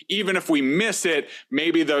 Even if we miss it,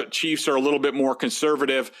 maybe the Chiefs are a little bit more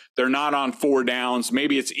conservative. They're not on 4 downs.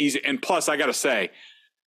 Maybe it's easy. And plus, I got to say,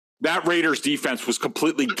 that Raiders defense was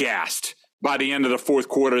completely gassed by the end of the fourth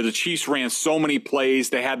quarter. The Chiefs ran so many plays.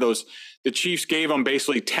 The Chiefs gave them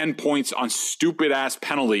basically 10 points on stupid ass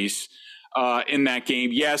penalties in that game.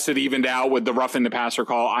 Yes, it evened out with the roughing the passer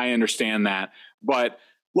call. I understand that. But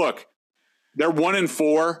look, they're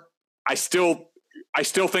 1-4. I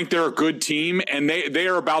still think they're a good team, and they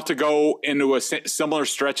are about to go into a similar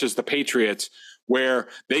stretch as the Patriots where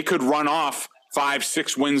they could run off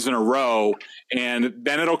 5-6 wins in a row, and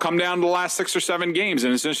then it'll come down to the last 6 or 7 games.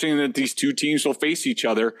 And it's interesting that these two teams will face each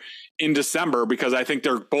other in December because I think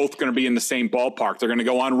they're both going to be in the same ballpark. They're going to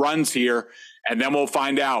go on runs here, and then we'll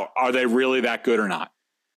find out, are they really that good or not?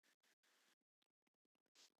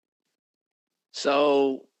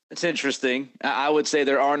 So it's interesting. I would say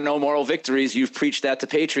there are no moral victories. You've preached that to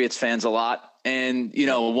Patriots fans a lot. And,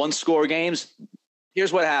 1-score games,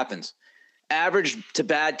 here's what happens. Average to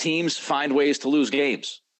bad teams find ways to lose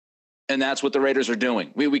games. And that's what the Raiders are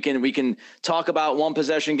doing. We can talk about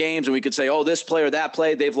 1-possession games, and we could say, oh, this play or that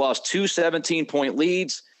play. They've lost 2 17-point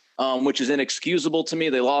leads, which is inexcusable to me.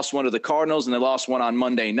 They lost one to the Cardinals, and they lost one on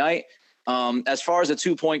Monday night. As far as a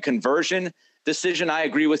 2-point conversion decision, I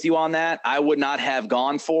agree with you on that. I would not have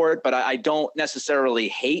gone for it, but I don't necessarily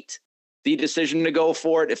hate the decision to go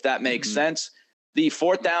for it, if that makes sense. The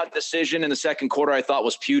 4th down decision in the second quarter I thought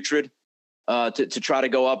was putrid. To try to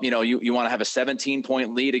go up, you want to have a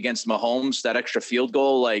 17-point lead against Mahomes, that extra field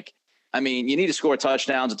goal. You need to score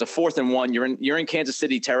touchdowns. It's a 4th and 1. You're in Kansas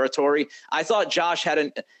City territory. I thought Josh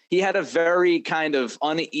had a very kind of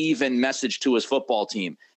uneven message to his football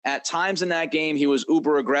team. At times in that game, he was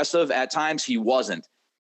uber aggressive. At times he wasn't.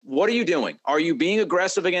 What are you doing? Are you being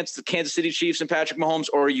aggressive against the Kansas City Chiefs and Patrick Mahomes,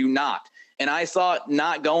 or are you not? And I thought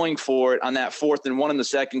not going for it on that 4th and 1 in the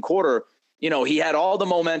second quarter, he had all the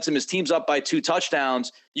momentum. His team's up by 2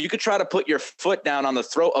 touchdowns. You could try to put your foot down on the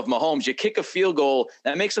throat of Mahomes. You kick a field goal.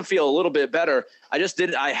 That makes him feel a little bit better. I just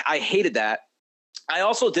didn't. I hated that. I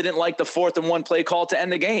also didn't like the 4th and 1 play call to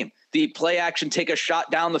end the game. The play action, take a shot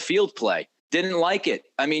down the field play. Didn't like it.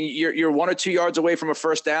 You're 1 or 2 yards away from a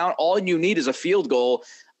first down. All you need is a field goal.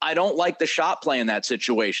 I don't like the shot play in that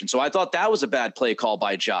situation. So I thought that was a bad play call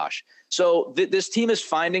by Josh. So this team is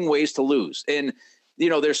finding ways to lose. And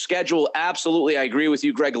their schedule, absolutely, I agree with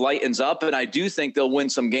you, Greg, lightens up, and I do think they'll win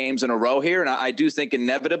some games in a row here, and I do think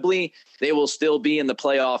inevitably they will still be in the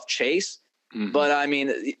playoff chase. But,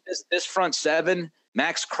 this front 7,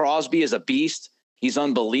 Max Crosby is a beast. He's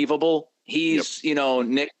unbelievable. He's,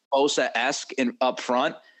 Nick Bosa-esque up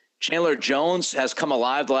front. Chandler Jones has come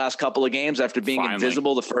alive the last couple of games after being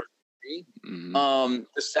invisible the first 3. The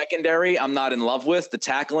secondary I'm not in love with. The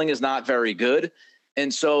tackling is not very good.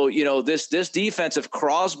 And so, this defense, if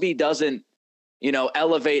Crosby doesn't,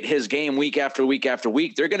 elevate his game week after week after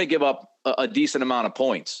week, they're going to give up a decent amount of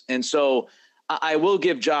points. And so I will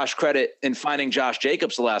give Josh credit in finding Josh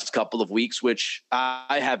Jacobs the last couple of weeks, which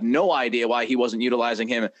I have no idea why he wasn't utilizing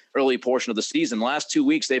him early portion of the season. Last 2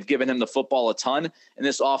 weeks, they've given him the football a ton, and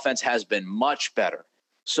this offense has been much better.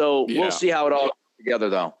 So we'll see how it all comes together,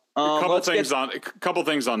 though. A couple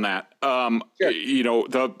things on that.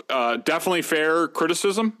 Sure. Definitely fair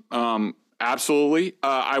criticism. Absolutely.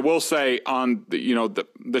 I will say on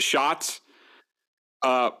the shots,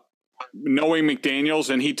 knowing McDaniels,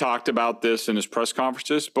 and he talked about this in his press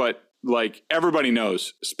conferences, but everybody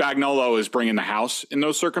knows Spagnuolo is bringing the house in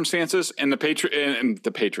those circumstances. And the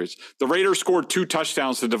Patriots, the Raiders scored 2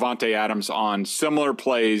 touchdowns to Devontae Adams on similar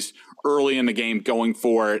plays early in the game going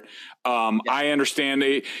for it. I understand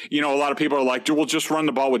a lot of people are like, we'll just run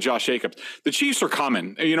the ball with Josh Jacobs. The Chiefs are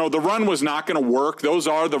coming. The run was not going to work. Those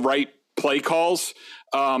are the right play calls.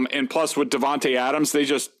 And plus with Devontae Adams, they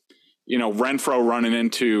just, Renfro running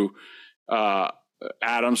into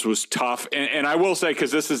Adams was tough. And I will say,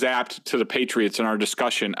 because this is apt to the Patriots in our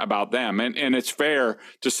discussion about them, and it's fair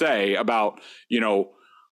to say about,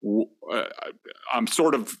 I'm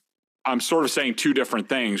sort of saying two different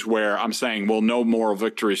things where I'm saying, well, no moral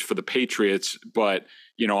victories for the Patriots, but,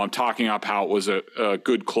 I'm talking up how it was a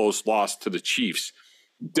good close loss to the Chiefs.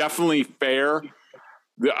 Definitely fair.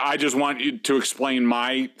 I just want you to explain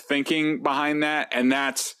my thinking behind that. And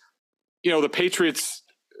that's, the Patriots,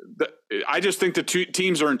 I just think the two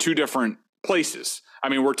teams are in two different places. I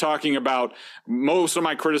mean, we're talking about most of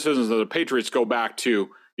my criticisms of the Patriots go back to,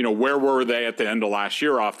 where were they at the end of last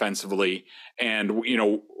year offensively? And,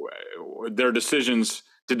 their decisions,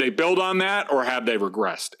 did they build on that or have they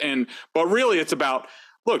regressed? But really it's about,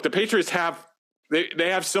 look, the Patriots they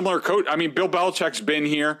have similar coach. I mean, Bill Belichick's been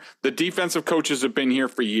here. The defensive coaches have been here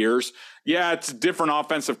for years. Yeah, it's different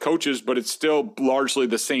offensive coaches, but it's still largely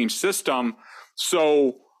the same system.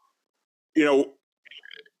 So,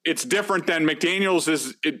 it's different than McDaniels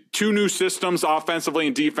is two new systems offensively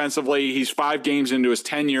and defensively. He's 5 games into his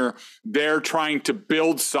tenure. They're trying to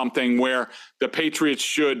build something where the Patriots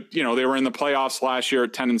should, they were in the playoffs last year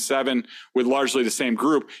at 10-7 with largely the same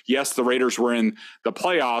group. Yes, the Raiders were in the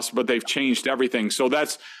playoffs, but they've changed everything. So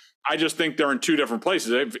I just think they're in two different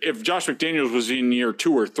places. If Josh McDaniels was in year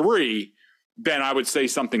 2 or 3, then I would say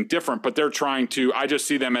something different, but I just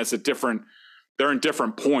see them as they're in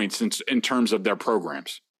different points in terms of their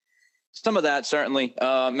programs. Some of that, certainly.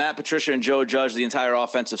 Matt Patricia and Joe Judge, the entire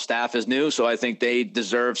offensive staff is new, so I think they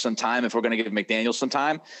deserve some time if we're going to give McDaniels some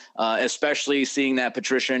time, especially seeing that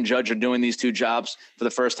Patricia and Judge are doing these two jobs for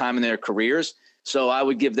the first time in their careers. So I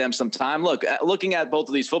would give them some time. Look, looking at both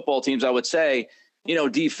of these football teams, I would say,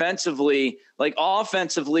 defensively, like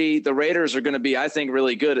offensively, the Raiders are going to be, I think,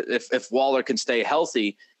 really good if Waller can stay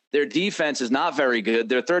healthy. Their defense is not very good.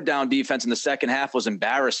 Their third down defense in the second half was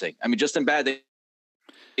embarrassing. I mean, just in bad.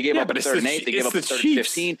 They gave up a 3rd and 8. They gave up a 3rd and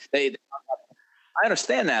 15. I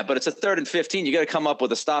understand that, but it's a 3rd and 15. You got to come up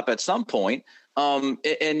with a stop at some point.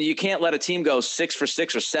 And you can't let a team go 6 for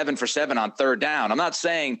 6 or 7 for 7 on 3rd down. I'm not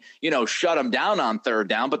saying, shut them down on 3rd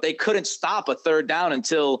down, but they couldn't stop a 3rd down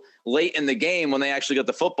until late in the game when they actually got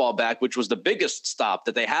the football back, which was the biggest stop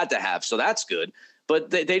that they had to have. So that's good. But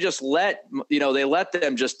they just let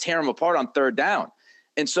them just tear them apart on 3rd down.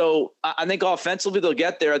 And so I think offensively they'll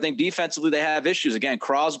get there. I think defensively they have issues. Again,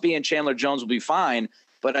 Crosby and Chandler Jones will be fine,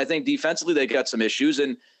 but I think defensively they got some issues.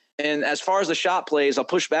 And as far as the shot plays, I'll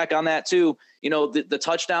push back on that too. The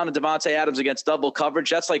touchdown to Devontae Adams against double coverage,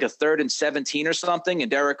 that's like a 3rd and 17 or something.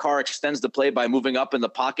 And Derek Carr extends the play by moving up in the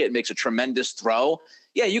pocket and makes a tremendous throw.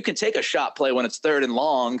 Yeah, you can take a shot play when it's 3rd and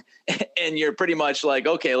long and you're pretty much like,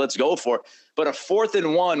 okay, let's go for it. But a 4th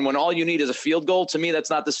and 1, when all you need is a field goal, to me, that's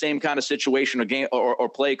not the same kind of situation or game or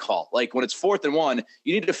play call. Like when it's 4th and 1,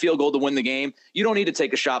 you need a field goal to win the game. You don't need to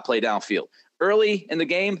take a shot play downfield. Early in the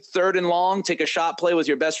game, 3rd and long, take a shot play with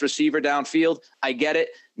your best receiver downfield. I get it.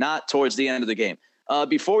 Not towards the end of the game.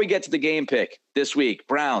 Before we get to the game pick this week,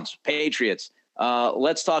 Browns, Patriots,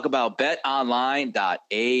 let's talk about betonline.ag.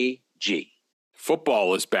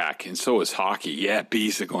 Football is back, and so is hockey. Yeah,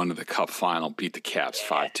 Bees are going to the Cup final, beat the Caps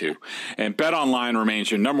 5-2. And BetOnline remains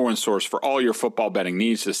your number one source for all your football betting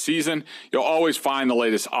needs this season. You'll always find the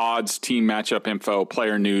latest odds, team matchup info,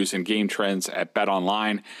 player news, and game trends at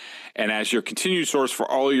BetOnline. And as your continued source for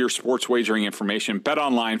all your sports wagering information,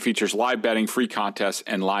 BetOnline features live betting, free contests,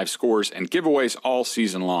 and live scores and giveaways all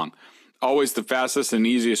season long. Always the fastest and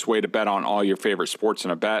easiest way to bet on all your favorite sports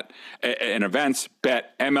and events.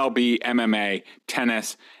 Bet MLB, MMA,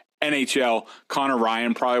 tennis, NHL. Connor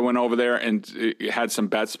Ryan probably went over there and had some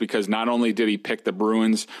bets because not only did he pick the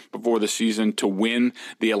Bruins before the season to win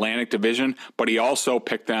the Atlantic Division, but he also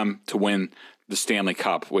picked them to win the Stanley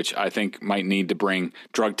Cup, which I think might need to bring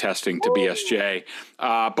drug testing to BSJ.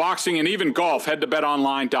 Boxing and even golf. Head to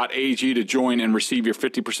betonline.ag to join and receive your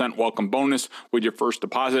 50% welcome bonus with your first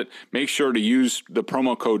deposit. Make sure to use the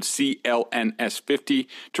promo code CLNS50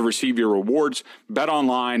 to receive your rewards.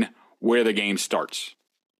 BetOnline, where the game starts.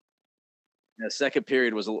 The second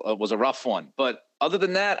period was a rough one, but other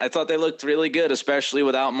than that, I thought they looked really good, especially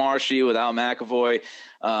without Marshy, without McAvoy.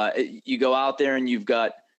 You go out there and you've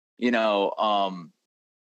got the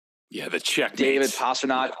check. David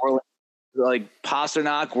Pasternak,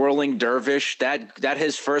 whirling dervish. That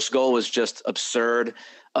his first goal was just absurd.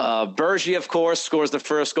 Bergie, of course, scores the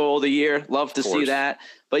first goal of the year. Love to see that.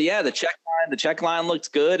 But yeah, the check line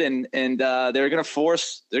looked good, and they're going to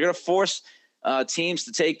force teams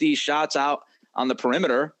to take these shots out on the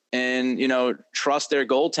perimeter and trust their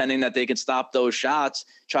goaltending that they can stop those shots.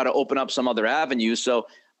 Try to open up some other avenues. So.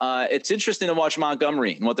 It's interesting to watch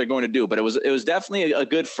Montgomery and what they're going to do, but it was definitely a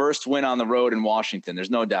good first win on the road in Washington. There's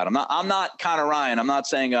no doubt. I'm not Connor Ryan. I'm not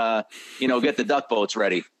saying, get the duck boats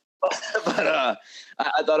ready, but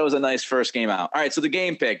I thought it was a nice first game out. All right. So the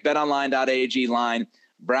game pick, betonline.ag line,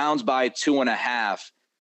 Browns by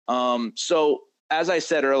 2.5. So as I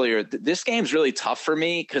said earlier, this game's really tough for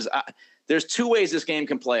me because there's two ways this game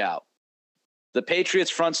can play out. The Patriots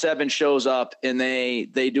front seven shows up and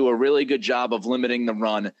they do a really good job of limiting the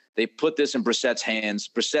run. They put this in Brissett's hands.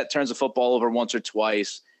 Brissett turns the football over once or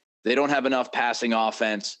twice. They don't have enough passing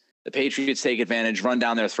offense. The Patriots take advantage, run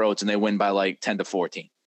down their throats, and they win by like 10-14.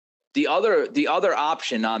 The other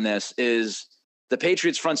option on this is the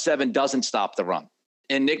Patriots front seven doesn't stop the run.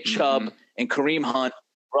 And Nick Chubb and Kareem Hunt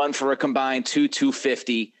run for a combined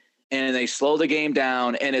 250. And they slow the game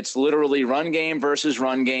down, and it's literally run game versus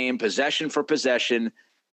run game, possession for possession,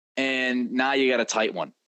 and now you got a tight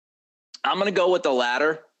one. I'm going to go with the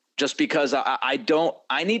latter just because I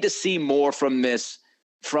need to see more from this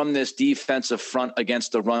defensive front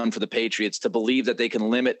against the run for the Patriots to believe that they can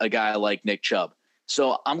limit a guy like Nick Chubb.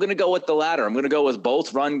 So I'm going to go with the latter. I'm going to go with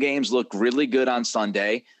both run games look really good on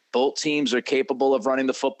Sunday. Both teams are capable of running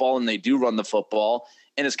the football, and they do run the football,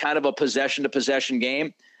 and it's kind of a possession-to-possession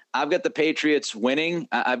game. I've got the Patriots winning.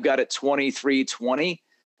 I've got it 23-20.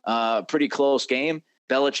 Pretty close game.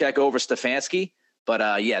 Belichick over Stefanski. But,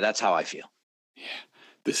 that's how I feel. Yeah,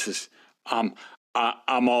 this is I'm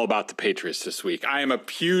all about the Patriots this week. I am a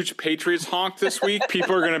huge Patriots honk this week.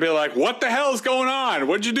 People are going to be like, what the hell is going on?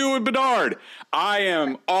 What'd you do with Bedard? I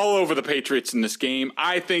am all over the Patriots in this game.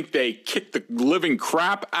 I think they kick the living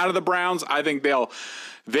crap out of the Browns. I think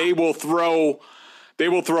they will throw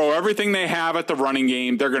everything they have at the running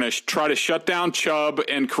game. They're going to try to shut down Chubb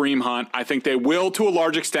and Kareem Hunt. I think they will to a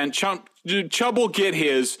large extent. Chubb will get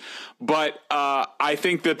his, but I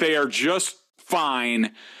think that they are just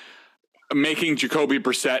fine making Jacoby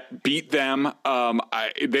Brissett beat them.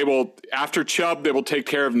 They will, after Chubb, they will take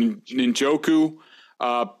care of Njoku.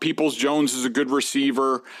 Peoples-Jones is a good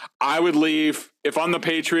receiver. I would leave, if I'm the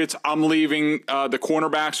Patriots, I'm leaving the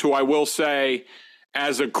cornerbacks, who I will say,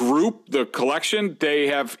 as a group, the collection, they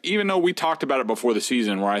have, even though we talked about it before the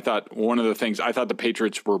season, where I thought the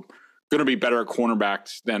Patriots were going to be better at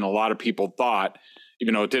cornerbacks than a lot of people thought,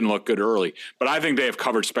 even though it didn't look good early. But I think they have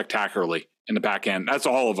covered spectacularly in the back end. That's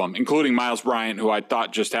all of them, including Miles Bryant, who I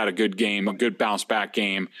thought just had a good game, a good bounce back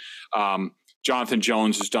game. Jonathan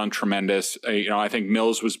Jones has done tremendous. I think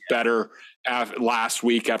Mills was better last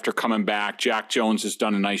week after coming back. Jack Jones has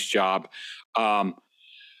done a nice job.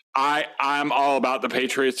 I'm all about the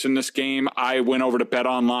Patriots in this game. I went over to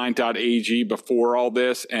betonline.ag before all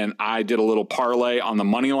this, and I did a little parlay on the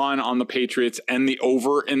money line on the Patriots and the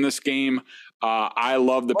over in this game. I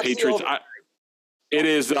love the Patriots. It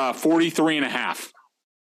is 43.5.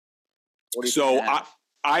 So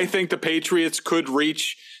I think the Patriots could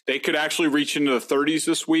actually reach into the 30s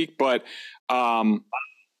this week, but I'm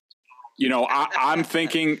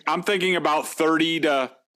thinking about 30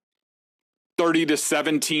 to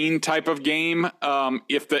 17 type of game,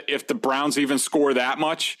 if the Browns even score that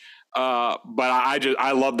much. But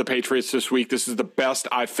I love the Patriots this week. This is the best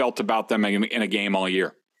I've felt about them in a game all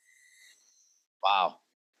year. Wow.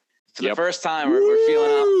 For the first time, we're feeling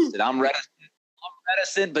opposite. I'm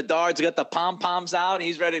reticent. Bedard's got the pom-poms out.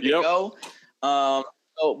 He's ready to go.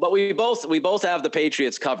 But we both have the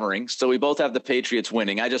Patriots covering. So we both have the Patriots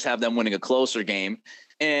winning. I just have them winning a closer game.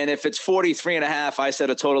 And if it's 43.5, I said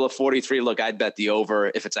a total of 43. Look, I'd bet the over.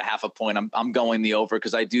 If it's a half a point, I'm going the over,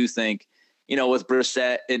 because I do think, with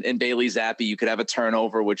Brissett and Bailey Zappi, you could have a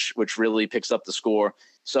turnover, which really picks up the score.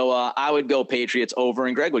 So I would go Patriots over,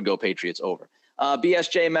 and Greg would go Patriots over.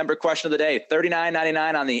 BSJ member question of the day,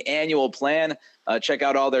 $39.99 on the annual plan. Check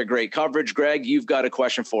out all their great coverage. Greg, you've got a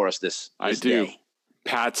question for us this I do. day.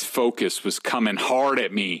 Pat's focus was coming hard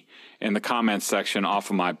at me in the comments section off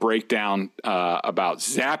of my breakdown about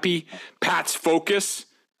Zappi. Pat's focus,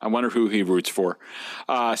 I wonder who he roots for,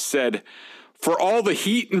 said, for all the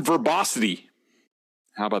heat and verbosity.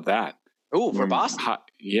 How about that? Oh, verbosity.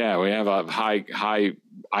 We have a high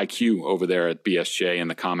IQ over there at BSJ in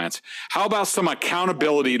the comments. How about some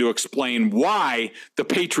accountability to explain why the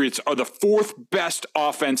Patriots are the fourth best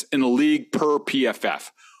offense in the league per PFF?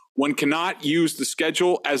 One cannot use the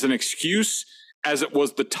schedule as an excuse, as it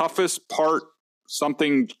was the toughest part,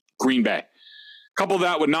 something Green Bay. Couple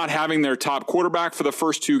that with not having their top quarterback for the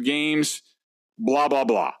first two games, blah, blah,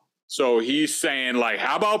 blah. So he's saying,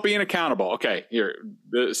 how about being accountable? Okay, here,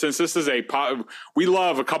 since this is we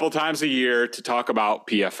love a couple times a year to talk about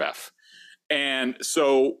PFF. And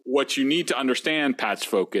so what you need to understand, Pat's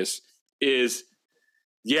focus, is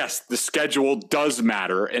yes, the schedule does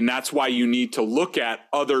matter. And that's why you need to look at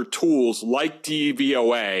other tools like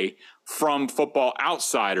DVOA from Football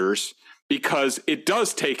Outsiders, because it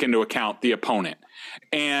does take into account the opponent.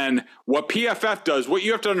 And what PFF does, what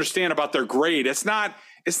you have to understand about their grade, it's not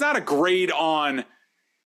a grade on,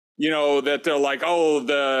 that they're like, oh,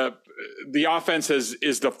 the offense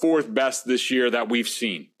is the fourth best this year that we've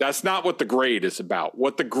seen. That's not what the grade is about.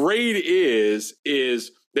 What the grade is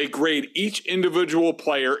they grade each individual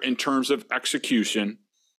player in terms of execution,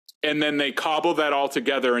 and then they cobble that all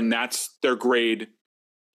together, and that's their grade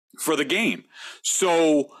for the game.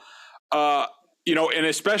 So, and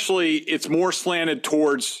especially it's more slanted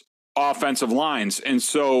towards offensive lines. And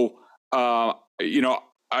so,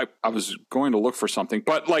 I was going to look for something,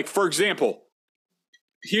 but like, for example,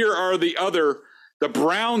 here are the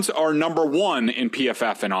Browns are number 1 in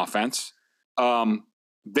PFF in offense.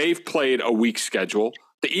 They've played a weak schedule.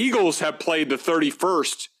 The Eagles have played the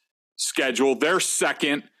 31st schedule. They're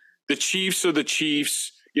second. The Chiefs are the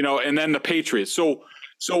Chiefs, and then the Patriots. So,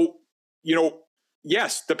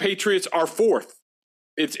 yes, the Patriots are 4th.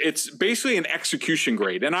 It's basically an execution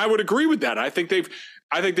grade. And I would agree with that. I think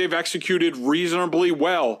they've executed reasonably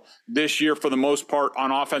well this year for the most part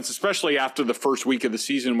on offense, especially after the first week of the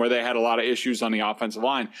season where they had a lot of issues on the offensive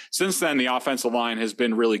line. Since then, the offensive line has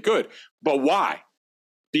been really good. But why?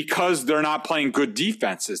 Because they're not playing good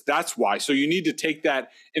defenses. That's why. So you need to take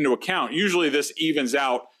that into account. Usually this evens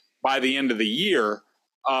out by the end of the year.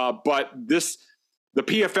 But the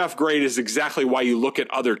PFF grade is exactly why you look at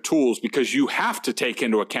other tools, because you have to take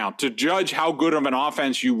into account to judge how good of an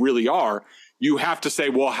offense you really are. You have to say,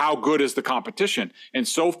 well, how good is the competition? And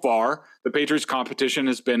so far, the Patriots' competition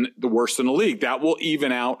has been the worst in the league. That will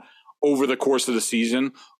even out over the course of the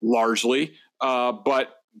season largely.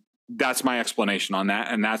 But that's my explanation on that.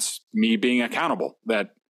 And that's me being accountable.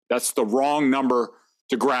 That's the wrong number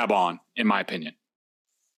to grab on, in my opinion.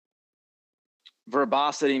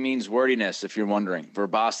 Verbosity means wordiness, if you're wondering.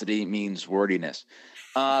 Verbosity means wordiness.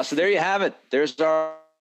 So there you have it. There's our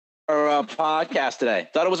podcast today.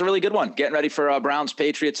 Thought it was a really good one. Getting ready for Browns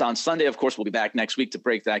Patriots on Sunday. Of course, we'll be back next week to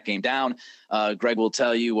break that game down. Greg will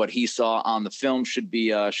tell you what he saw on the film. Should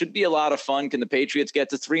be a lot of fun. Can the Patriots get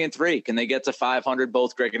to 3-3? Can they get to 500?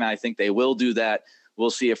 Both Greg and I think they will do that. We'll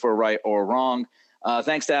see if we're right or wrong.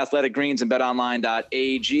 Thanks to Athletic Greens and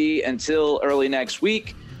BetOnline.ag. Until early next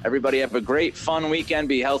week, everybody have a great, fun weekend.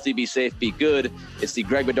 Be healthy, be safe, be good. It's the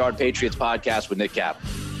Greg Bedard Patriots podcast with Nick Cap.